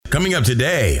Coming up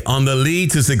today on the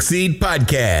Lead to Succeed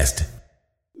podcast.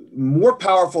 More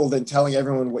powerful than telling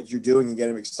everyone what you're doing and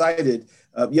getting them excited,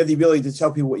 you have the ability to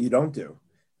tell people what you don't do,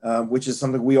 which is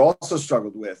something we also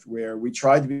struggled with, where we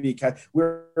tried to be,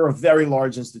 we're a very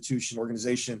large institution,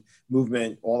 organization,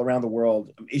 movement all around the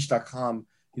world. H.com,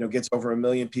 gets over 1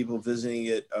 million people visiting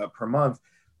it per month.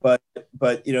 But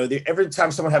every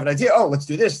time someone have an idea, oh, let's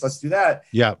do this, let's do that.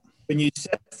 Yeah. When you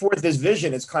set forth this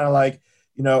vision, it's kind of like,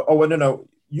 oh, well, no,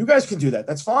 you guys can do that.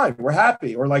 That's fine. We're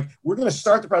happy. Or like, we're going to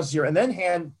start the process here and then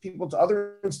hand people to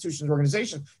other institutions,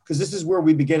 organizations, because this is where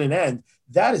we begin and end.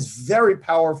 That is very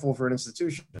powerful for an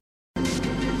institution.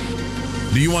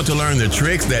 Do you want to learn the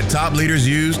tricks that top leaders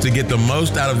use to get the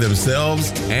most out of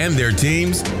themselves and their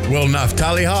teams? Well,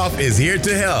 Naftali Hoff is here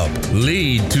to help.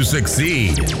 Lead to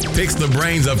Succeed picks the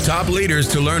brains of top leaders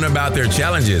to learn about their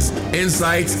challenges,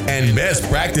 insights, and best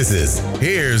practices.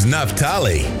 Here's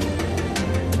Naftali.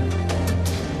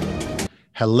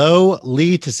 Hello,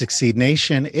 Lead to Succeed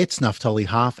Nation. It's Naftali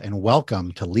Hoff, and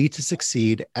welcome to Lead to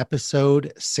Succeed,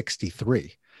 episode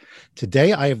 63.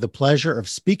 Today, I have the pleasure of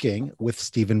speaking with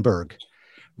Stephen Berg.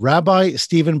 Rabbi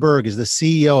Stephen Berg is the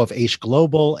CEO of Aish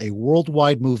Global, a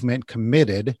worldwide movement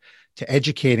committed to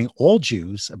educating all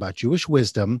Jews about Jewish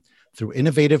wisdom through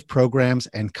innovative programs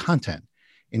and content,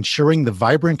 ensuring the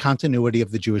vibrant continuity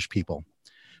of the Jewish people.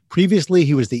 Previously,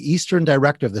 he was the Eastern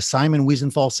Director of the Simon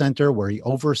Wiesenthal Center, where he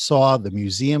oversaw the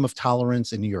Museum of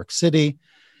Tolerance in New York City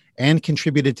and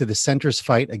contributed to the center's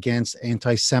fight against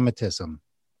anti-Semitism.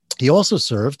 He also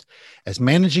served as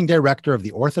Managing Director of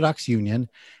the Orthodox Union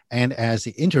and as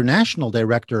the International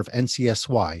Director of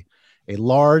NCSY, a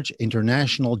large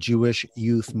international Jewish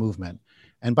youth movement.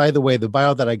 And by the way, the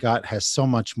bio that I got has so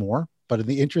much more, but in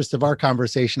the interest of our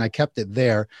conversation, I kept it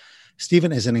there.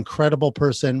 Stephen is an incredible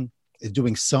person, is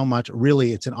doing so much.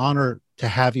 Really, it's an honor to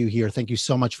have you here. Thank you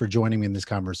so much for joining me in this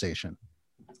conversation.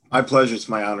 My pleasure. It's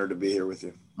my honor to be here with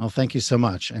you. Oh, thank you so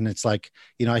much. And it's like,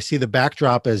 I see the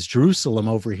backdrop as Jerusalem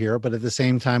over here, but at the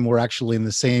same time, we're actually in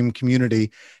the same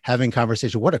community having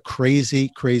conversation. What a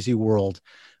crazy, crazy world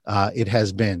it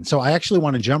has been. So I actually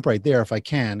want to jump right there if I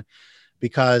can,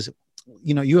 because,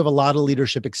 you have a lot of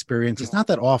leadership experience. It's not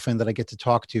that often that I get to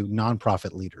talk to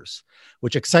nonprofit leaders,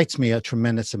 which excites me a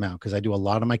tremendous amount because I do a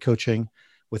lot of my coaching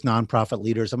with nonprofit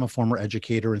leaders. I'm a former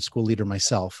educator and school leader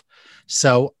myself.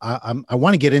 So I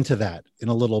want to get into that in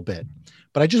a little bit,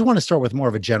 but I just want to start with more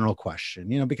of a general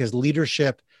question, because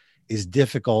leadership is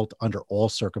difficult under all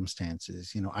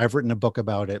circumstances. I've written a book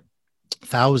about it.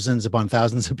 Thousands upon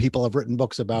thousands of people have written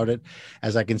books about it,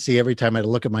 as I can see every time I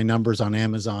look at my numbers on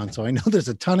Amazon. So I know there's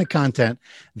a ton of content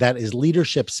that is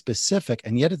leadership specific.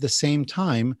 And yet at the same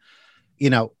time,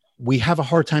 we have a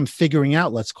hard time figuring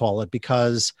out, let's call it,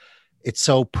 because it's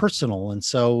so personal and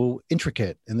so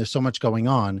intricate and there's so much going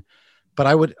on. But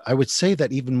I would say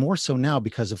that even more so now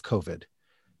because of COVID,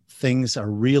 things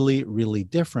are really, really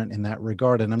different in that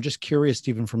regard. And I'm just curious,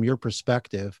 Stephen, from your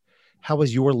perspective, how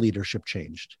has your leadership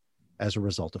changed as a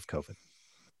result of COVID?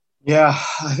 Yeah,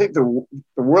 I think the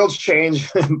world's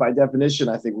changed by definition.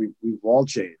 I think we've all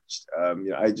changed.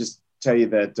 I just tell you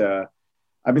that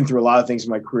I've been through a lot of things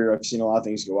in my career. I've seen a lot of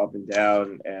things go up and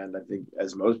down. And I think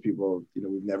as most people,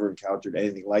 we've never encountered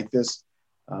anything like this.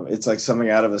 It's like something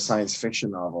out of a science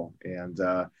fiction novel. And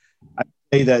I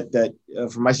say that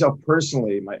for myself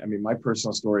personally, my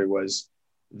personal story was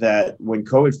that when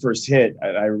COVID first hit,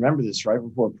 I remember this right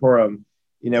before Purim,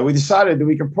 we decided that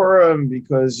we could Purim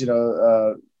because,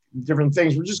 different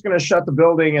things. We're just going to shut the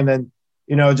building and then,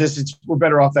 we're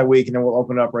better off that week and then we'll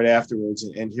open up right afterwards.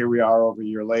 And here we are over a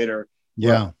year later.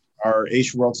 Yeah. Our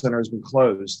Aish World Center has been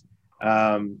closed.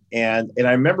 And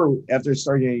I remember after it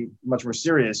started getting much more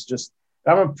serious,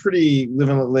 I'm a pretty live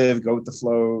and let live, go with the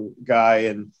flow guy.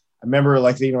 And I remember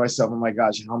thinking to myself, oh my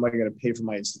gosh, how am I going to pay for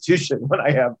my institution when I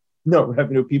have no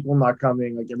revenue, people not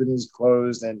coming, everything's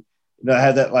closed. And, I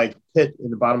had that pit in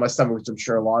the bottom of my stomach, which I'm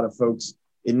sure a lot of folks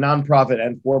in nonprofit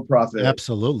and for-profit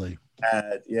absolutely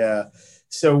had. Yeah.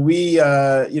 So we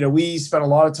spent a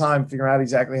lot of time figuring out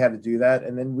exactly how to do that.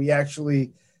 And then we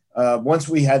actually, once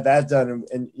we had that done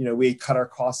and we cut our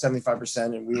costs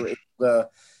 75% and we were able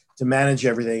to manage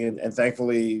everything. And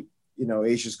thankfully,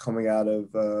 Aish is coming out of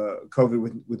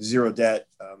COVID with zero debt.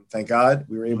 Thank God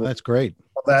we were able. That's great.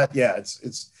 That. Yeah,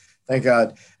 it's thank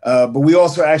God. But we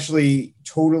also actually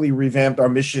totally revamped our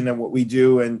mission and what we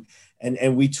do. And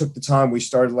we took the time, we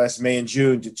started last May and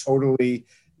June to totally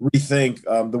rethink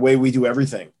the way we do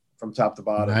everything from top to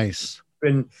bottom. Nice.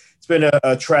 It's been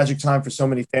a tragic time for so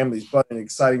many families, but an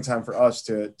exciting time for us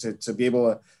to be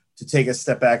able to take a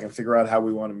step back and figure out how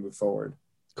we want to move forward.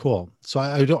 Cool. So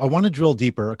I want to drill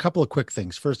deeper. A couple of quick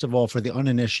things. First of all, for the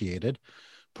uninitiated,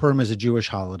 Purim is a Jewish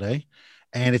holiday.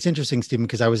 And it's interesting, Stephen,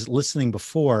 because I was listening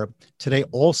before. Today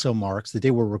also marks, the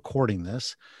day we're recording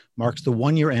this, marks the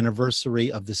 1-year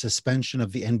anniversary of the suspension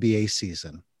of the NBA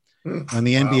season. When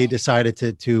the NBA decided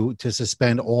to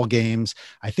suspend all games.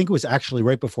 I think it was actually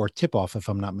right before tip-off, if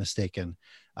I'm not mistaken.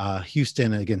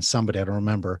 Houston against somebody, I don't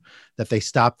remember, that they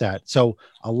stopped that. So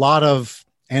a lot of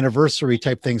anniversary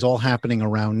type things all happening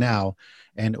around now.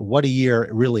 And what a year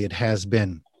really it has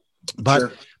been.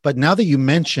 But now that you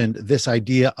mentioned this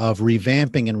idea of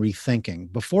revamping and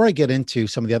rethinking, before I get into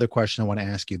some of the other questions I want to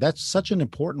ask you, that's such an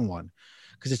important one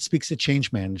because it speaks to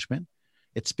change management.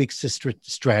 It speaks to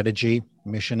strategy,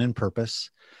 mission, and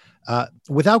purpose.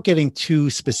 Without getting too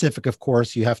specific, of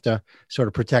course, you have to sort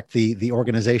of protect the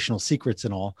organizational secrets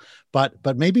and all,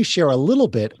 but maybe share a little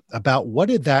bit about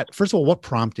first of all, what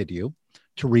prompted you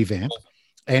to revamp?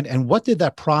 And what did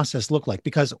that process look like?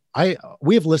 Because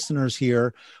we have listeners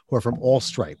here who are from all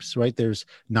stripes, right? There's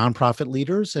nonprofit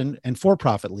leaders and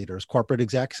for-profit leaders, corporate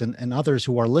execs, and others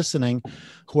who are listening,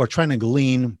 who are trying to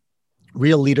glean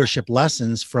real leadership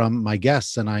lessons from my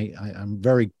guests. And I'm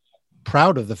very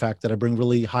proud of the fact that I bring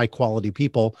really high quality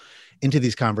people into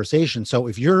these conversations. So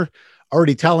if you're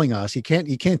already telling us, you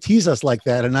can't tease us like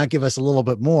that and not give us a little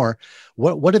bit more.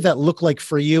 What did that look like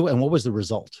for you? And what was the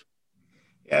result?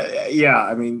 Yeah.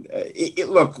 I mean,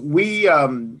 look,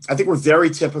 I think we're very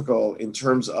typical in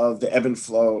terms of the ebb and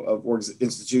flow of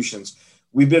institutions.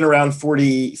 We've been around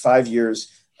 45 years.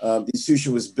 The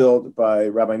institution was built by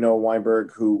Rabbi Noah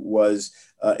Weinberg, who was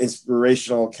an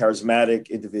inspirational, charismatic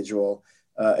individual.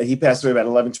 And he passed away about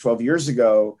 11, 12 years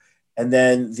ago. And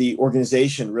then the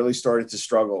organization really started to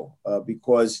struggle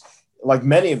because, like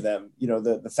many of them,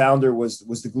 the founder was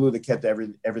the glue that kept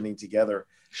everything together.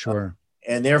 Sure.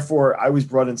 And therefore, I was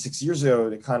brought in 6 years ago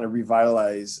to kind of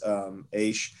revitalize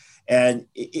Aish. And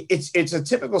it's a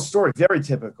typical story, very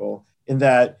typical, in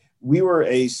that we were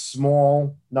a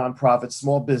small nonprofit,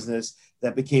 small business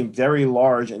that became very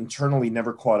large and internally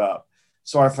never caught up.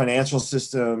 So our financial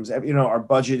systems, our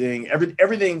budgeting,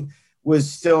 everything was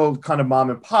still kind of mom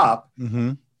and pop.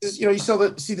 Mm-hmm. You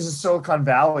still see this in Silicon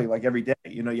Valley, like every day.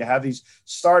 You have these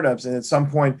startups, and at some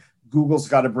point, Google's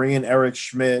got to bring in Eric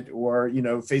Schmidt, or,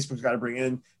 Facebook's got to bring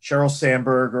in Sheryl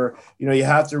Sandberg, or, you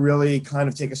have to really kind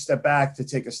of take a step back to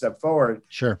take a step forward.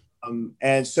 Sure.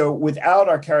 And so without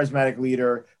our charismatic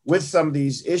leader, with some of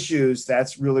these issues,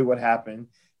 that's really what happened.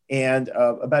 And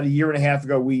about a year and a half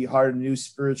ago, we hired a new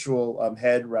spiritual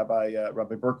head, Rabbi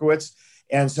Berkowitz.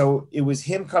 And so it was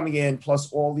him coming in,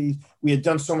 plus we had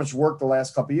done so much work the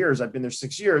last couple of years, I've been there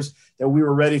 6 years, that we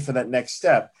were ready for that next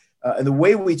step. And the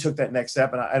way we took that next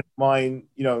step, and I don't mind,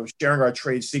 sharing our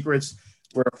trade secrets,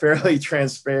 we're a fairly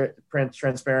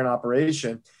transparent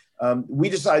operation. We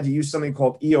decided to use something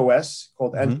called EOS,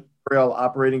 called Entrepreneurial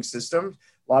Operating System.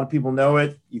 A lot of people know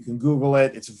it. You can Google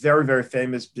it. It's a very, very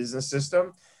famous business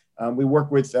system. We work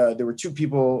with, there were two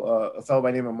people, a fellow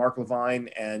by the name of Mark Levine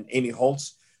and Amy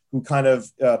Holtz, who kind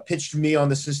of pitched me on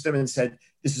the system and said,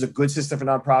 this is a good system for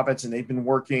nonprofits. And they've been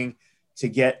working to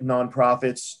get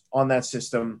nonprofits on that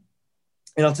system.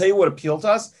 And I'll tell you what appealed to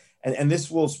us, and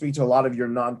this will speak to a lot of your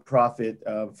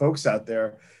nonprofit folks out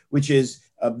there, which is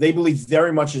they believe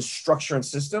very much in structure and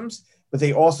systems, but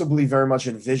they also believe very much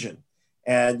in vision.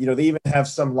 And, they even have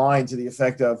some line to the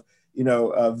effect of,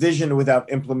 vision without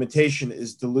implementation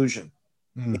is delusion.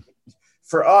 Mm.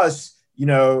 For us,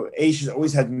 Aish has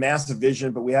always had massive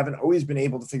vision, but we haven't always been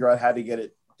able to figure out how to get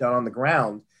it done on the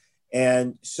ground.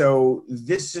 And so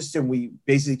this system, we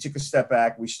basically took a step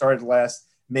back. We started last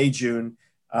May, June.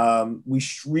 We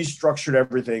restructured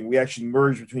everything. We actually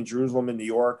merged between Jerusalem and New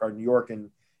York, our New York and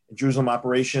Jerusalem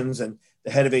operations. And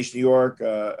the head of Aish New York,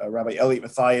 Rabbi Elliot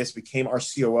Matthias, became our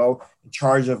COO, in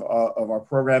charge of our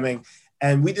programming.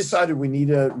 And we decided we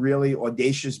need a really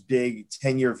audacious, big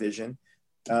 10-year vision.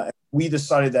 We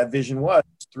decided that vision was,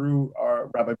 through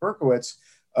our Rabbi Berkowitz,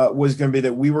 was going to be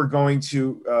that we were going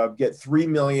to get 3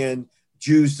 million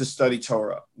Jews to study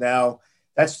Torah. Now,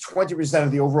 that's 20%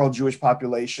 of the overall Jewish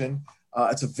population.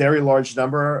 It's a very large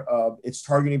number. It's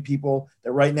targeting people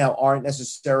that right now aren't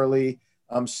necessarily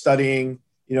studying,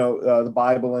 the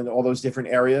Bible and all those different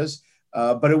areas.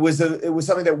 But it was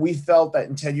something that we felt that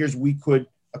in 10 years we could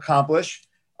accomplish.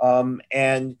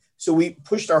 And so we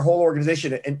pushed our whole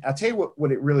organization. And I'll tell you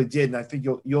what it really did, and I think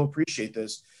you'll appreciate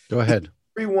this. Go ahead.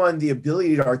 Everyone the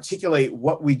ability to articulate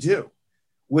what we do,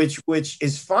 which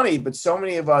is funny, but so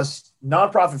many of us,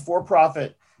 nonprofit,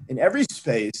 for-profit, in every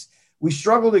space, we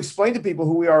struggle to explain to people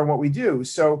who we are and what we do.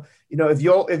 So, if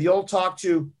you'll talk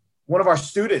to one of our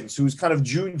students who's kind of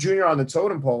junior on the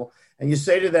totem pole, and you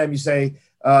say to them, you say,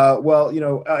 well,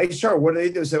 HR, what do they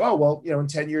do? They say, oh, well, in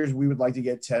 10 years, we would like to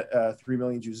get 3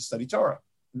 million Jews to study Torah.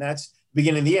 And that's the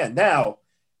beginning and the end. Now,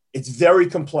 it's very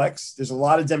complex. There's a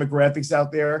lot of demographics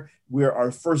out there where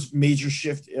our first major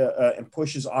shift and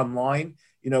push is online,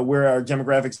 where our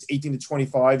demographics 18 to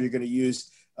 25, you're going to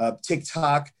use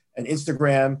TikTok and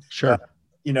Instagram. Sure.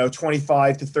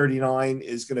 25 to 39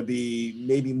 is going to be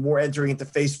maybe more entering into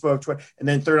Facebook, and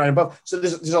then 39 above. So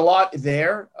there's a lot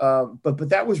there. But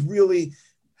that was really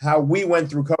how we went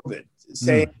through COVID,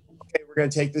 saying, okay, we're going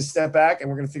to take this step back and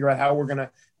we're going to figure out how we're going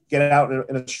to get it out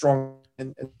in a strong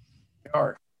and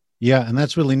art. Yeah. And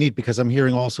that's really neat because I'm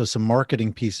hearing also some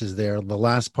marketing pieces there. The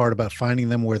last part about finding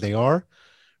them where they are,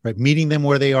 right? Meeting them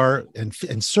where they are and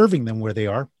serving them where they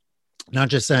are. Not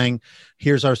just saying,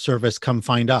 here's our service, come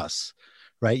find us,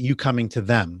 right? You coming to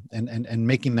them and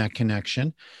making that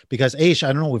connection. Because Aish,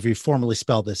 I don't know if you formally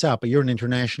spelled this out, but you're an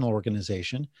international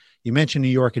organization. You mentioned New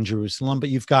York and Jerusalem, but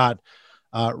you've got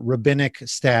rabbinic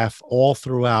staff all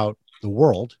throughout the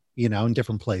world, in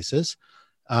different places.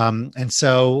 And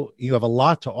so you have a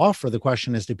lot to offer. The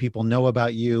question is, do people know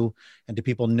about you, and do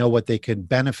people know what they could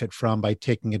benefit from by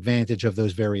taking advantage of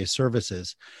those various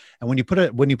services? And when you put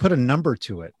a number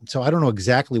to it, so I don't know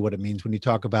exactly what it means when you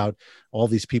talk about all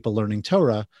these people learning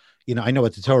Torah. I know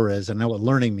what the Torah is, I know what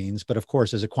learning means, but of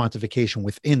course there's a quantification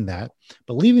within that.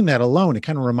 But leaving that alone, it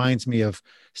kind of reminds me of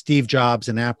Steve Jobs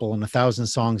and Apple and 1,000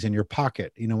 songs in your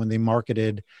pocket, when they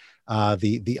marketed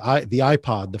the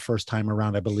iPod the first time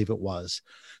around, I believe it was.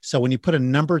 So when you put a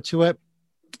number to it,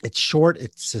 it's short,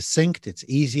 it's succinct, it's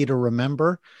easy to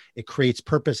remember. It creates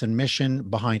purpose and mission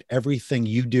behind everything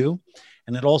you do.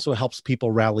 And it also helps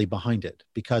people rally behind it,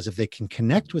 because if they can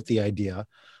connect with the idea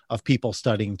of people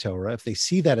studying Torah, if they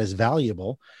see that as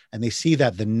valuable and they see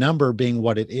that the number being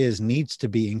what it is needs to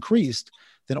be increased,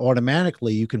 then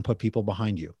automatically you can put people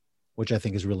behind you, which I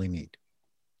think is really neat.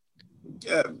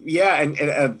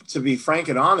 And to be frank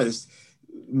and honest,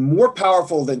 more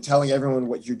powerful than telling everyone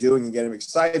what you're doing and getting them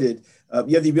excited,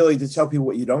 you have the ability to tell people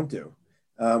what you don't do,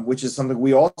 which is something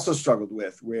we also struggled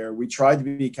with, where we tried to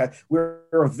be, we're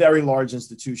a very large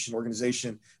institution,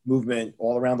 organization, movement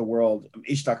all around the world.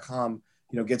 Aish.com,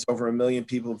 gets over 1 million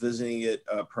people visiting it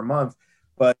per month.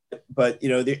 But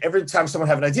every time someone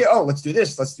have an idea, oh, let's do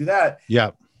this, let's do that.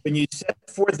 Yeah. When you set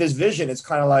forth this vision, it's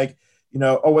kind of like,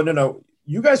 oh, well, no,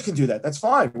 you guys can do that. That's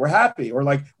fine. We're happy. Or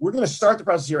like, we're going to start the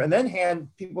process here and then hand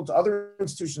people to other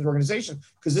institutions, organizations,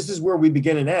 because this is where we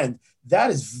begin and end. That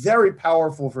is very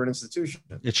powerful for an institution.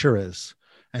 It sure is.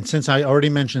 And since I already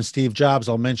mentioned Steve Jobs,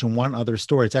 I'll mention one other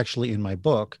story. It's actually in my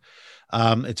book.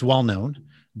 It's well known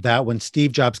that when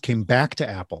Steve Jobs came back to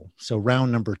Apple, so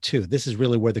round number 2, this is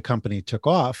really where the company took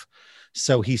off.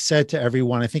 So he said to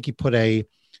everyone, I think he put a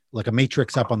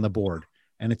matrix up on the board,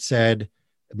 and it said,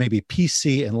 maybe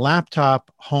PC and laptop,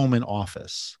 home and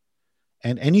office,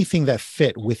 and anything that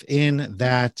fit within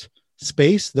that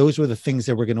space, those were the things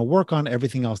that we're going to work on.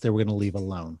 Everything else they were going to leave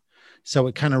alone. So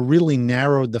it kind of really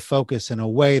narrowed the focus in a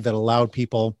way that allowed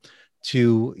people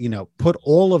to, put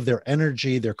all of their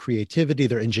energy, their creativity,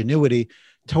 their ingenuity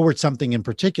towards something in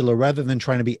particular, rather than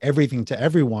trying to be everything to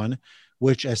everyone,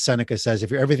 which, as Seneca says,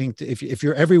 if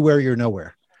you're everywhere, you're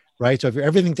nowhere, right? So if you're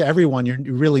everything to everyone, you're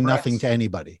really nothing to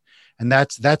anybody. And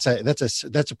that's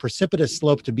a precipitous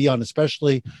slope to be on,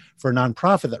 especially for a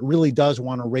nonprofit that really does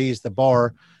want to raise the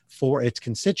bar for its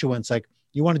constituents. Like,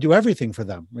 you want to do everything for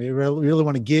them. You really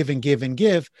want to give and give and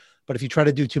give. But if you try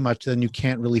to do too much, then you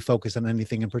can't really focus on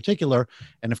anything in particular.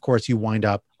 And of course, you wind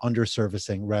up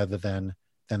underservicing rather than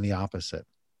the opposite.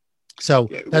 So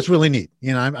that's really neat.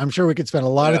 I'm sure we could spend a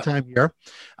lot of time here.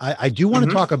 I do want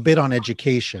to talk a bit on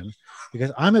education,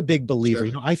 because I'm a big believer.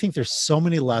 Sure. I think there's so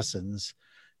many lessons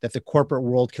that the corporate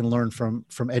world can learn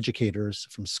from educators,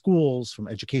 from schools, from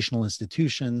educational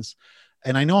institutions.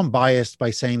 And I know I'm biased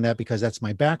by saying that because that's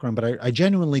my background, but I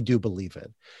genuinely do believe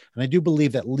it. And I do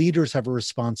believe that leaders have a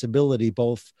responsibility,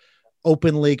 both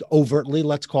openly, overtly,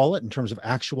 let's call it, in terms of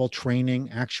actual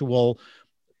training, actual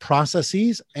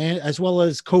processes, and as well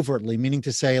as covertly, meaning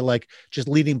to say, like, just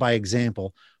leading by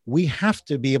example. We have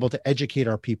to be able to educate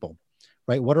our people,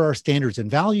 right? What are our standards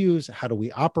and values? How do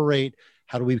we operate?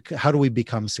 How do we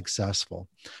become successful?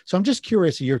 So I'm just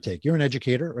curious of your take. You're an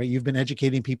educator, right? You've been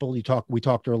educating people. We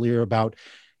talked earlier about,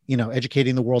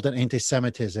 educating the world on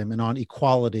anti-Semitism and on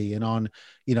equality and on,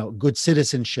 good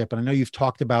citizenship. And I know you've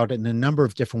talked about it in a number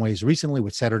of different ways recently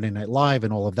with Saturday Night Live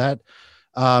and all of that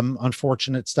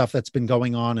unfortunate stuff that's been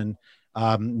going on, and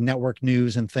network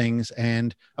news and things.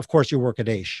 And of course, your work at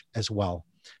Aish as well.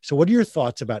 So what are your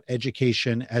thoughts about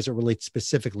education as it relates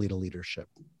specifically to leadership?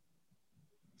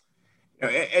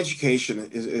 Education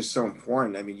is so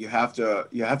important. I mean, you have to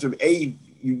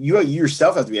you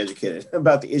yourself have to be educated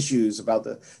about the issues, about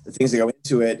the things that go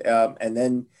into it, and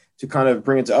then to kind of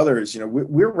bring it to others.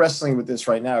 We're wrestling with this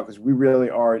right now because we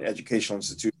really are an educational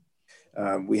institution.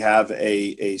 We have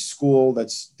a school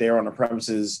that's there on the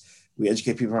premises. We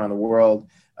educate people around the world,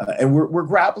 and we're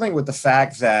grappling with the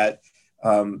fact that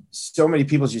so many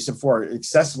people, as you said before, are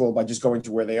accessible by just going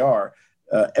to where they are.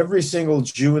 Every single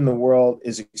Jew in the world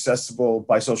is accessible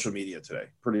by social media today,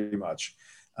 pretty much.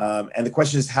 And the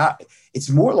question is how. It's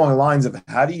more along the lines of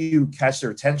how do you catch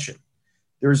their attention?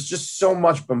 There's just so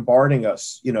much bombarding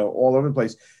us, all over the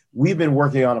place. We've been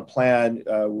working on a plan,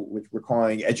 which we're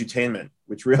calling edutainment,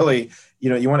 which really,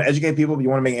 you want to educate people, but you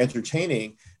want to make it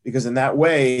entertaining because in that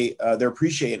way, they're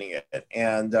appreciating it.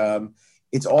 And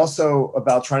it's also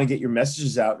about trying to get your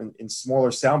messages out in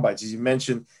smaller sound bites. As you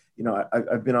mentioned,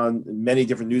 I've been on many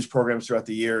different news programs throughout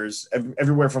the years,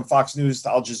 everywhere from Fox News to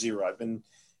Al Jazeera. I've been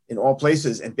in all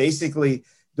places. And basically,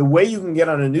 the way you can get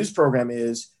on a news program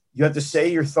is you have to say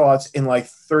your thoughts in like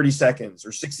 30 seconds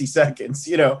or 60 seconds.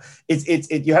 You have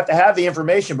to have the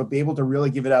information, but be able to really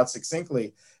give it out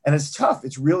succinctly. And it's tough.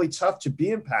 It's really tough to be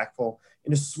impactful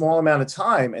in a small amount of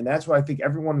time. And that's what I think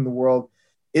everyone in the world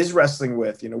is wrestling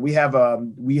with. We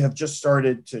have just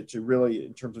started to really,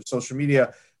 in terms of social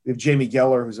media, we have Jamie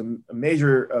Geller, who's a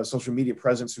major social media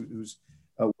presence who's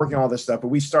working on all this stuff. But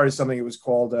we started something that was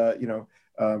called,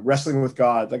 Wrestling with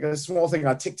God, like a small thing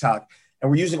on TikTok. And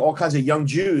we're using all kinds of young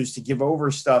Jews to give over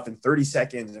stuff in 30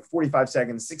 seconds and 45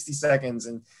 seconds, 60 seconds,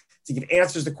 and to give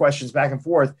answers to questions back and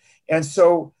forth. And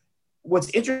so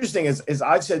what's interesting is, as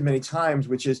I've said many times,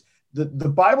 which is the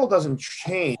Bible doesn't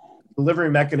change. Delivery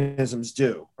mechanisms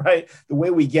do, right? The way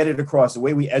we get it across, the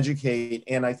way we educate.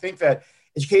 And I think that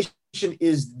education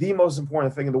is the most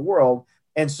important thing in the world.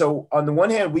 And so on the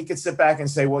one hand, we could sit back and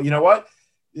say, well, you know what?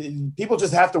 People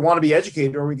just have to want to be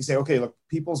educated. Or we can say, okay, look,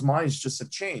 people's minds just have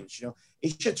changed.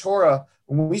 Aish Torah,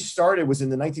 when we started, was in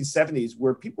the 1970s,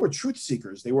 where people were truth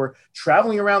seekers. They were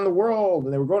traveling around the world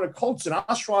and they were going to cults and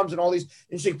ashrams and all these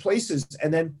interesting places.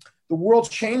 And then the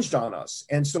world changed on us.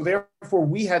 And so therefore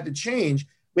we had to change.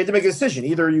 We had to make a decision.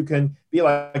 Either you can be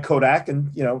like Kodak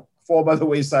and, fall by the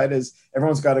wayside as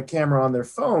everyone's got a camera on their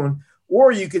phone,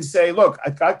 or you could say, look,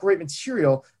 I've got great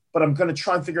material, but I'm going to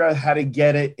try and figure out how to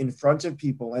get it in front of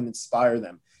people and inspire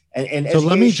them. And so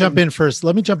let me jump in first.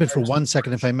 Let me jump in for 1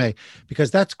 second, if I may,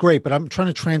 because that's great, but I'm trying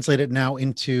to translate it now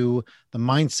into the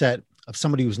mindset of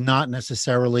somebody who's not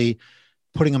necessarily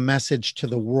putting a message to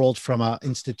the world from an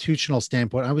institutional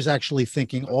standpoint. I was actually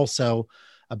thinking also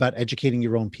about educating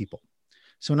your own people.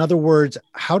 So in other words,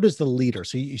 how does the leader,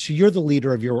 so you're the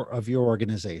leader of your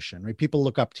organization, right? People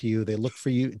look up to you. They look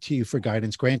to you for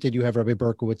guidance. Granted, you have Rabbi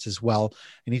Berkowitz as well,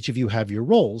 and each of you have your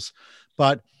roles,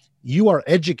 but you are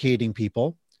educating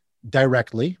people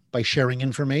directly by sharing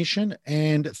information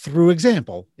and through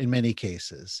example in many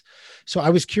cases. So I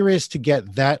was curious to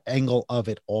get that angle of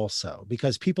it also,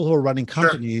 because people who are running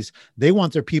companies, sure, they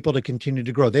want their people to continue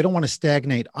to grow. They don't want to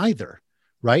stagnate either,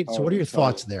 right? So what are your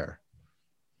thoughts there?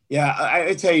 Yeah,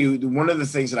 I tell you, one of the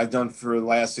things that I've done for the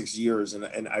last 6 years,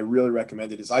 and I really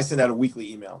recommend it, is I send out a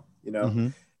weekly email,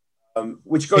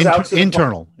 which goes out to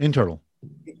internal.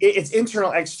 It's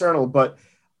internal, external, but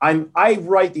I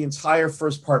write the entire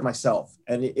first part myself,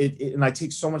 and and I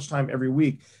take so much time every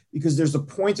week because there's a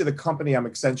point of the company I'm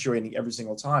accentuating every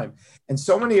single time. And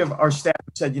so many of our staff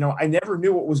said, I never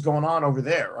knew what was going on over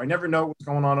there. I never know what's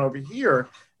going on over here.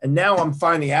 And now I'm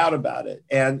finding out about it.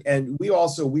 And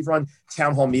we've run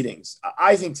town hall meetings.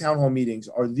 I think town hall meetings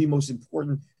are the most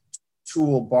important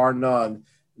tool, bar none,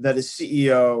 that a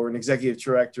CEO or an executive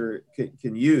director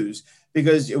can use.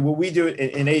 Because what we do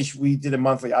in Aish, we did it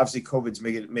monthly. Obviously, COVID's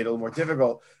made it a little more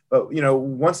difficult. But,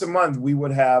 once a month, we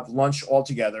would have lunch all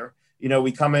together.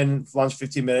 We come in, lunch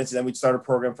 15 minutes, and then we'd start a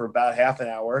program for about half an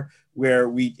hour where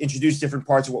we introduce different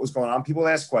parts of what was going on. People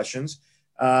ask questions.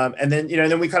 And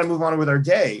then we kind of move on with our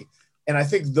day. And I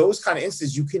think those kind of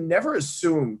instances, you can never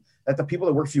assume that the people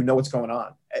that work for you know what's going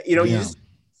on. You just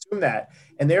assume that.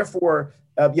 And therefore,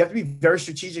 you have to be very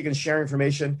strategic in sharing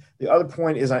information. The other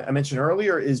point is, I mentioned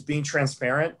earlier, is being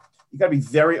transparent. You got to be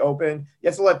very open. You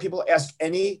have to let people ask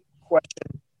any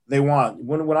question they want.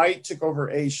 When I took over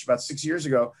Aish about 6 years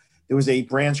ago, there was a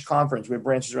branch conference. We have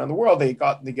branches around the world. They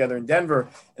got together in Denver.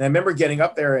 And I remember getting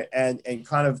up there and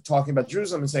kind of talking about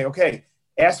Jerusalem and saying, okay,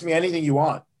 ask me anything you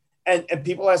want. And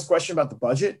people ask questions about the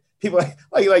budget. People and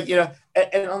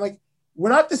I'm like, we're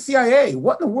not the CIA.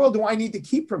 What in the world do I need to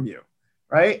keep from you?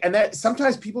 Right. And that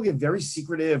sometimes people get very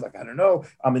secretive. Like, I don't know,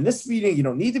 I'm in this meeting. You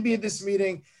don't need to be at this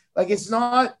meeting. Like it's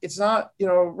not,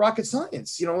 rocket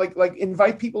science, like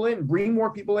invite people in, bring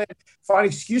more people in, find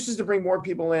excuses to bring more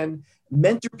people in,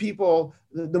 mentor people.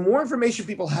 The more information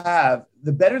people have,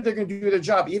 the better they're going to do their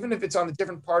job, even if it's on a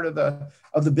different part of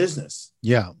the business.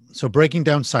 Yeah. So breaking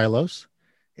down silos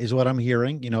is what I'm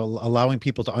hearing, allowing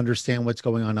people to understand what's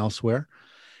going on elsewhere.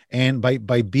 And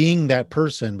by being that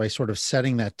person, by sort of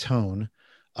setting that tone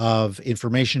of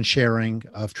information sharing,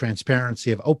 of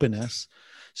transparency, of openness.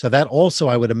 So that also,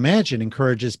 I would imagine,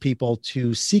 encourages people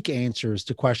to seek answers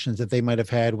to questions that they might have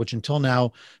had, which until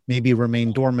now maybe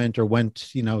remained dormant or went,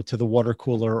 to the water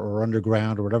cooler or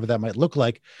underground or whatever that might look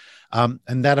like.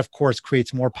 And that, of course,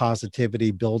 creates more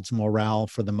positivity, builds morale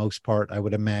for the most part, I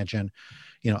would imagine,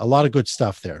 a lot of good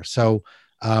stuff there. So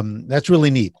that's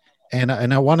really neat. And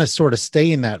I want to sort of stay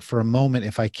in that for a moment,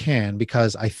 if I can,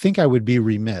 because I think I would be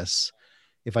remiss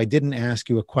if I didn't ask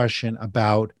you a question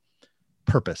about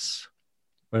purpose,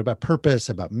 right? About purpose,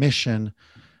 about mission.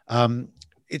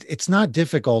 It's not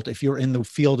difficult if you're in the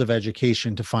field of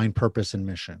education to find purpose and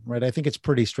mission, right? I think it's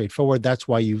pretty straightforward. That's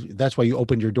why you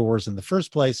opened your doors in the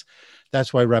first place.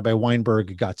 That's why Rabbi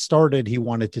Weinberg got started. He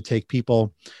wanted to take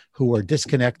people who are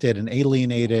disconnected and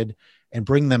alienated and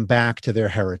bring them back to their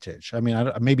heritage. I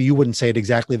mean, maybe you wouldn't say it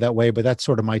exactly that way, but that's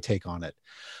sort of my take on it.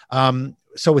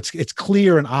 So it's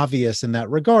clear and obvious in that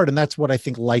regard. And that's what I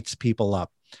think lights people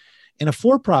up. In a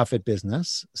for-profit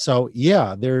business, so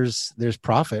yeah, there's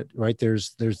profit, right?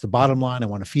 There's the bottom line. I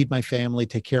want to feed my family,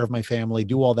 take care of my family,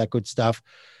 do all that good stuff.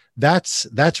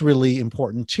 That's really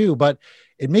important too. But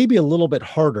it may be a little bit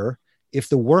harder if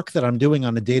the work that I'm doing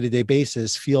on a day-to-day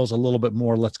basis feels a little bit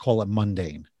more, let's call it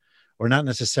mundane, or not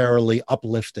necessarily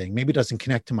uplifting. Maybe it doesn't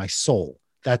connect to my soul,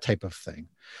 that type of thing.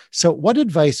 So what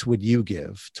advice would you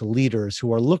give to leaders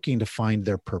who are looking to find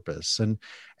their purpose? And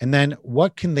then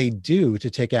what can they do to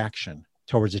take action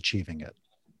towards achieving it?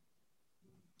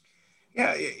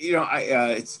 Yeah,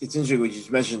 it's interesting what you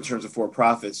just mentioned in terms of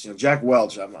for-profits. Jack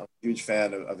Welch, I'm a huge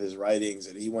fan of his writings,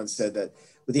 and he once said that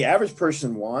what the average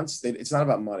person wants, it's not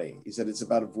about money. He said it's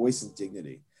about a voice and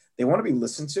dignity. They want to be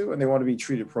listened to, and they want to be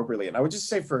treated appropriately. And I would just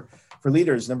say for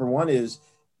leaders, number one is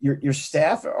your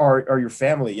staff are your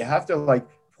family. You have to,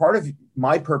 part of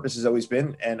my purpose has always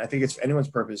been, and I think it's anyone's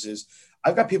purpose, is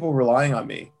I've got people relying on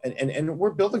me, and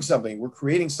we're building something, we're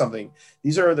creating something.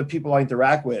 These are the people I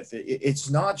interact with.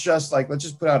 It's not just like, let's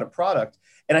just put out a product.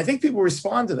 And I think people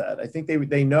respond to that. I think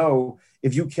they know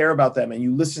if you care about them and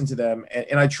you listen to them.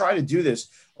 And I try to do this.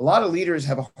 A lot of leaders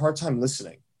have a hard time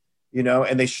listening,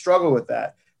 and they struggle with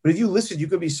that. But if you listen, you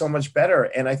could be so much better.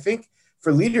 And I think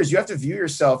for leaders, you have to view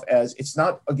yourself as, it's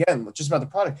not, again, just about the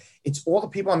product. It's all the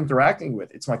people I'm interacting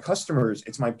with. It's my customers.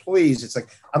 It's my employees. It's like,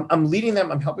 I'm leading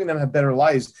them. I'm helping them have better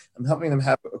lives. I'm helping them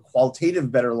have a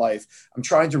qualitative better life. I'm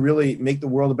trying to really make the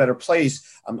world a better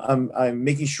place. I'm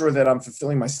making sure that I'm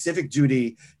fulfilling my civic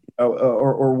duty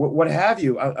or what have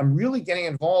you. I'm really getting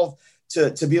involved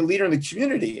to be a leader in the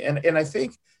community. And I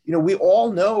think, we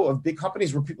all know of big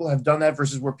companies where people have done that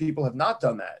versus where people have not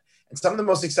done that. And some of the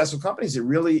most successful companies, it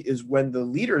really is when the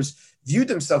leaders viewed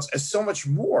themselves as so much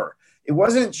more. It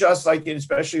wasn't just like,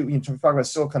 especially when you talk about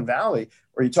Silicon Valley,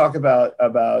 or you talk about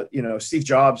Steve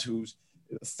Jobs, who's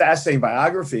a fascinating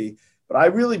biography. But I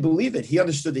really believe that he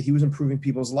understood that he was improving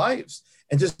people's lives.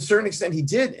 And to a certain extent, he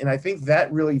did. And I think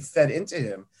that really fed into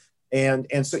him.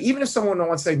 And so even if someone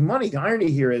wants to save money, the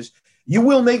irony here is you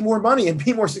will make more money and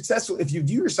be more successful if you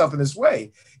view yourself in this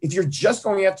way. If you're just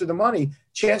going after the money,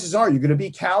 chances are you're going to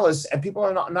be callous, and people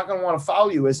are not going to want to follow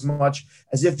you as much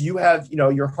as if you have,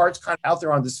 your heart's kind of out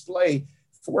there on display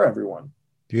for everyone.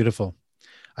 Beautiful.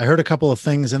 I heard a couple of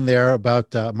things in there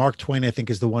about Mark Twain, I think,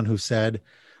 is the one who said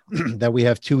that we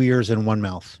have 2 ears and 1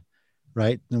 mouth,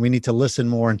 right? And we need to listen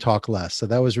more and talk less. So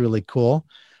that was really cool.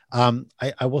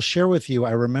 I will share with you,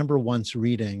 I remember once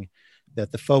reading that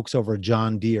the folks over at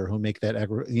John Deere, who make that,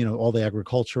 all the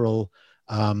agricultural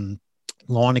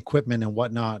lawn equipment and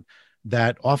whatnot,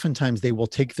 that oftentimes they will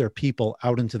take their people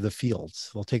out into the fields.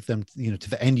 They'll take them, to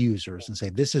the end users and say,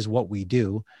 this is what we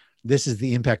do. This is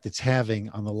the impact it's having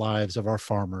on the lives of our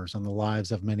farmers, on the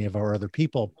lives of many of our other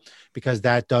people, because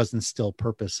that does instill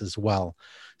purpose as well.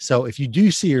 So if you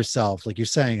do see yourself, like you're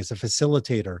saying, as a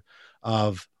facilitator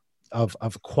of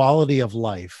quality of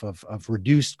life, of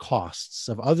reduced costs,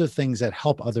 of other things that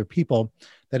help other people,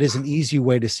 that is an easy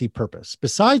way to see purpose,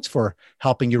 besides for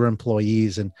helping your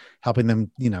employees and helping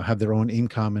them, have their own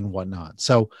income and whatnot.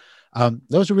 So that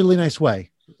was a really nice way,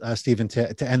 Stephen,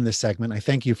 to end this segment. I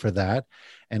thank you for that.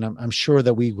 And I'm sure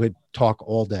that we would talk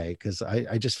all day, because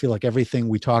I just feel like everything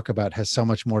we talk about has so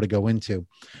much more to go into.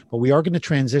 But we are going to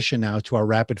transition now to our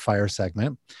rapid fire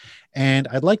segment. And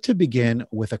I'd like to begin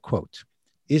with a quote.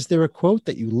 Is there a quote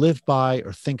that you live by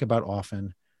or think about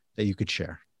often that you could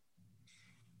share?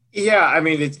 Yeah, I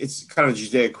mean, it's kind of a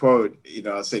Judaic quote,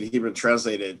 I'll say in Hebrew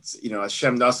translated,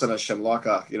 Hashem Nasan, Hashem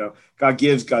Laka, God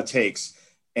gives, God takes.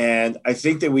 And I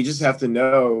think that we just have to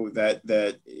know that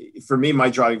for me, my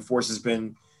driving force has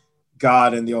been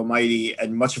God and the Almighty,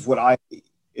 and much of what I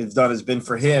have done has been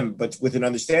for him, but with an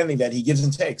understanding that he gives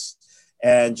and takes.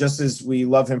 And just as we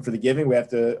love him for the giving, we have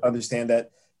to understand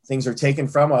that things are taken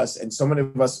from us. And so many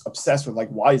of us obsessed with, like,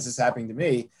 why is this happening to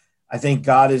me? I think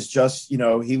God is just,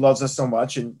 he loves us so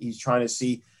much, and he's trying to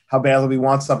see how badly we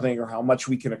want something or how much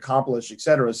we can accomplish, et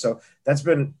cetera. So that's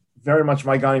been very much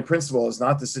my guiding principle, is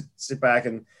not to sit back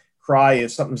and cry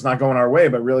if something's not going our way,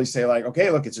 but really say, like, okay,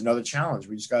 look, it's another challenge.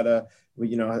 We just got to,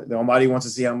 the Almighty wants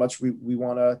to see how much we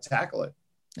want to tackle it.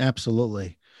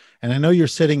 Absolutely. And I know you're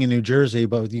sitting in New Jersey,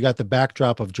 but you got the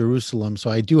backdrop of Jerusalem.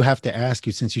 So I do have to ask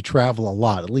you, since you travel a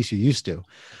lot, at least you used to,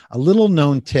 a little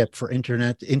known tip for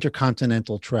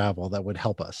intercontinental travel that would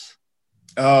help us.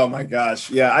 Oh my gosh.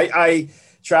 Yeah. I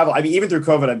travel. I mean, even through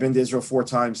COVID, I've been to Israel 4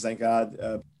 times, thank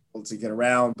God, to get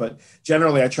around. But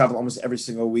generally I travel almost every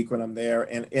single week when I'm there.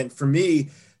 And for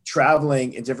me,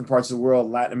 traveling in different parts of the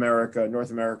world, Latin America, North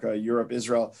America, Europe,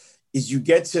 Israel, is you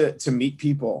get to meet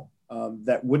people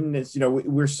that wouldn't,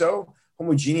 we're so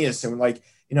homogeneous, and like,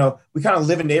 we kind of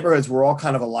live in neighborhoods. We're all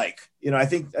kind of alike. I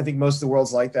think most of the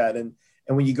world's like that. And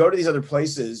when you go to these other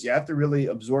places, you have to really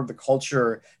absorb the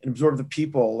culture and absorb the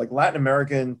people. Like, Latin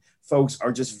American folks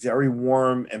are just very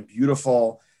warm and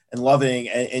beautiful and loving.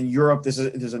 And Europe,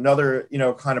 there's another,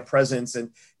 kind of presence.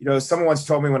 And, someone once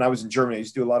told me when I was in Germany, I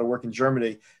used to do a lot of work in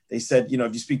Germany. They said,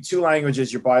 if you speak 2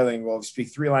 languages, you're bilingual. If you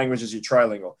speak 3 languages, you're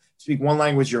trilingual. If you speak 1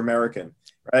 language, you're American.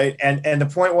 Right. And the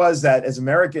point was that as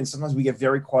Americans, sometimes we get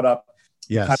very caught up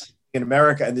in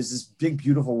America. And there's this big,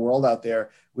 beautiful world out there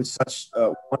with such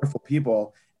wonderful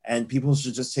people. And people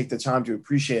should just take the time to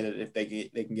appreciate it if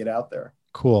they can get out there.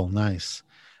 Cool. Nice.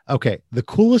 Okay. The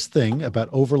coolest thing about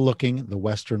overlooking the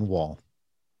Western Wall?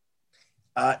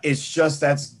 It's just,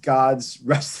 that's God's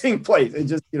resting place. It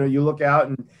just, you look out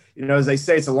and, as they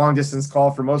say, it's a long distance call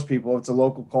for most people. It's a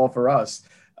local call for us.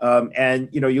 And,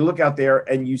 you look out there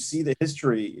and you see the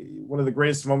history. One of the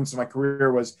greatest moments of my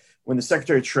career was when the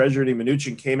Secretary of Treasury,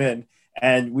 Mnuchin, came in,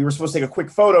 and we were supposed to take a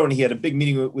quick photo, and he had a big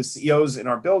meeting with CEOs in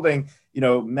our building,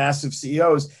 massive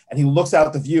CEOs. And he looks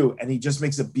out the view and he just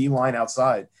makes a beeline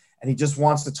outside, and he just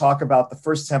wants to talk about the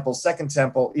first temple, second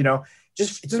temple,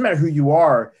 just, it doesn't matter who you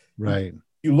are. Right.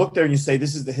 You look there and you say,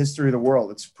 this is the history of the world.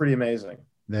 It's pretty amazing.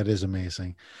 That is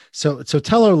amazing. So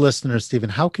tell our listeners, Stephen,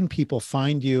 how can people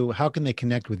find you? How can they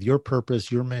connect with your purpose,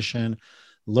 your mission,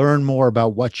 learn more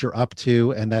about what you're up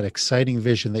to, and that exciting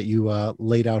vision that you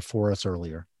laid out for us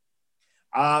earlier?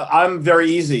 I'm very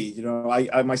easy.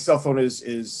 My cell phone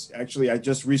is actually, I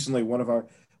just recently, one of our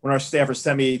staffers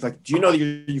sent me, like, do you know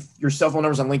that your cell phone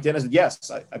number's on LinkedIn? I said, yes,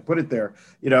 I put it there.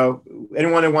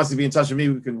 Anyone who wants to be in touch with me,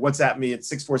 we can WhatsApp me at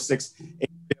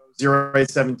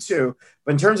 646-80872.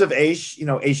 But in terms of Aish,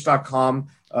 Aish.com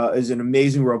is an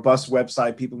amazing, robust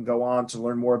website. People can go on to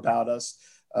learn more about us.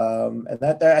 And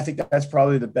that I think that's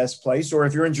probably the best place. Or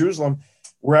if you're in Jerusalem,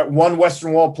 we're at 1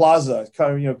 Western Wall Plaza.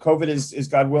 COVID is,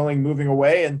 God willing, moving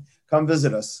away, and come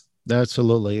visit us.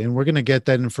 Absolutely. And we're going to get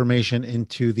that information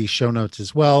into the show notes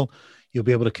as well. You'll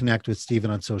be able to connect with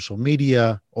Stephen on social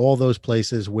media, all those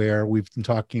places where we've been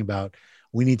talking about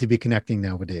we need to be connecting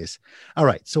nowadays. All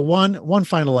right. So one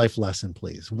final life lesson,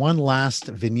 please. One last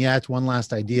vignette, one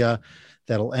last idea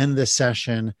that'll end this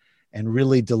session and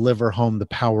really deliver home the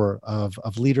power of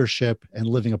leadership and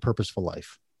living a purposeful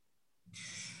life.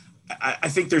 I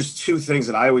think there's 2 things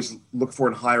that I always look for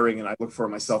in hiring, and I look for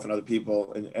myself and other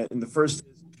people. And the first is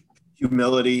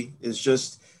humility, is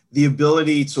just the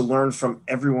ability to learn from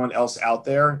everyone else out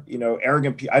there.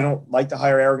 Arrogant people, I don't like to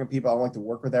hire arrogant people. I don't like to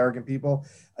work with arrogant people.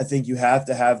 I think you have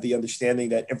to have the understanding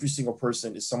that every single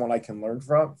person is someone I can learn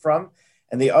from.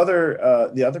 And the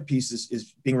other piece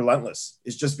is being relentless.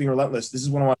 It's just being relentless. This is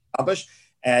what I want to accomplish.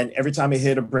 And every time I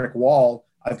hit a brick wall,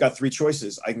 I've got 3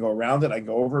 choices. I can go around it, I can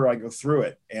go over it, or I can go through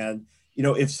it. And,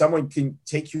 if someone can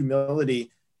take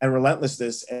humility and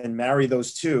relentlessness and marry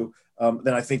those 2,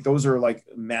 then I think those are like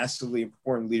massively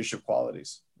important leadership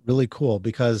qualities. Really cool,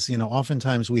 because,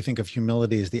 oftentimes we think of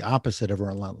humility as the opposite of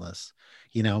relentless,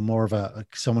 more of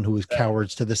someone who is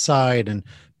cowards to the side and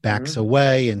backs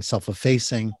away and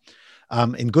self-effacing.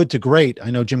 In Good to Great,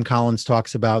 I know Jim Collins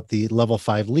talks about the level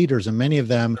 5 leaders, and many of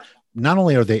them, not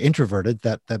only are they introverted,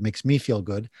 that makes me feel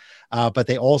good, but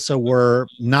they also were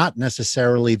not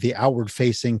necessarily the outward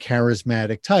facing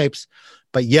charismatic types,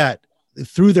 but yet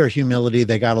through their humility,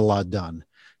 they got a lot done.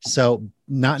 So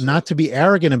not to be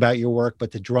arrogant about your work,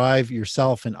 but to drive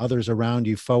yourself and others around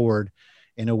you forward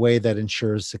in a way that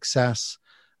ensures success.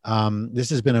 This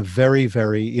has been a very,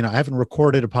 very, I haven't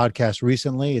recorded a podcast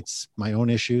recently. It's my own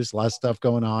issues, a lot of stuff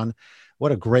going on.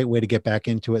 What a great way to get back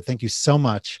into it. Thank you so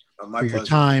much for your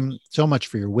time, so much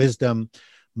for your wisdom,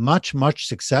 much, much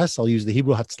success. I'll use the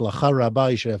Hebrew Hatzlacha Rabbah.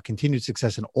 You should have continued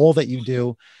success in all that you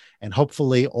do. And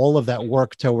hopefully all of that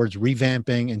work towards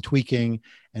revamping and tweaking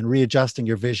and readjusting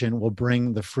your vision will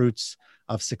bring the fruits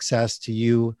of success to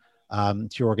you, to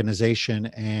your organization,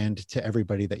 and to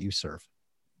everybody that you serve.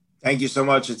 Thank you so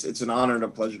much. It's an honor and a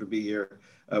pleasure to be here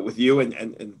with you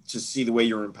and to see the way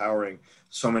you're empowering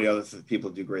so many other people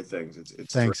to do great things.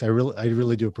 It's Thanks. Great. I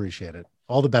really do appreciate it.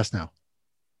 All the best now.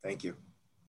 Thank you.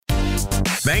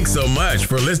 Thanks so much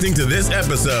for listening to this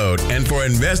episode and for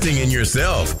investing in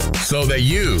yourself so that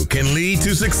you can lead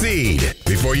to succeed.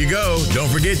 Before you go, don't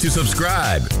forget to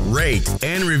subscribe, rate,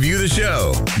 and review the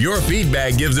show. Your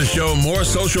feedback gives the show more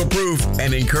social proof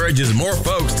and encourages more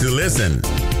folks to listen.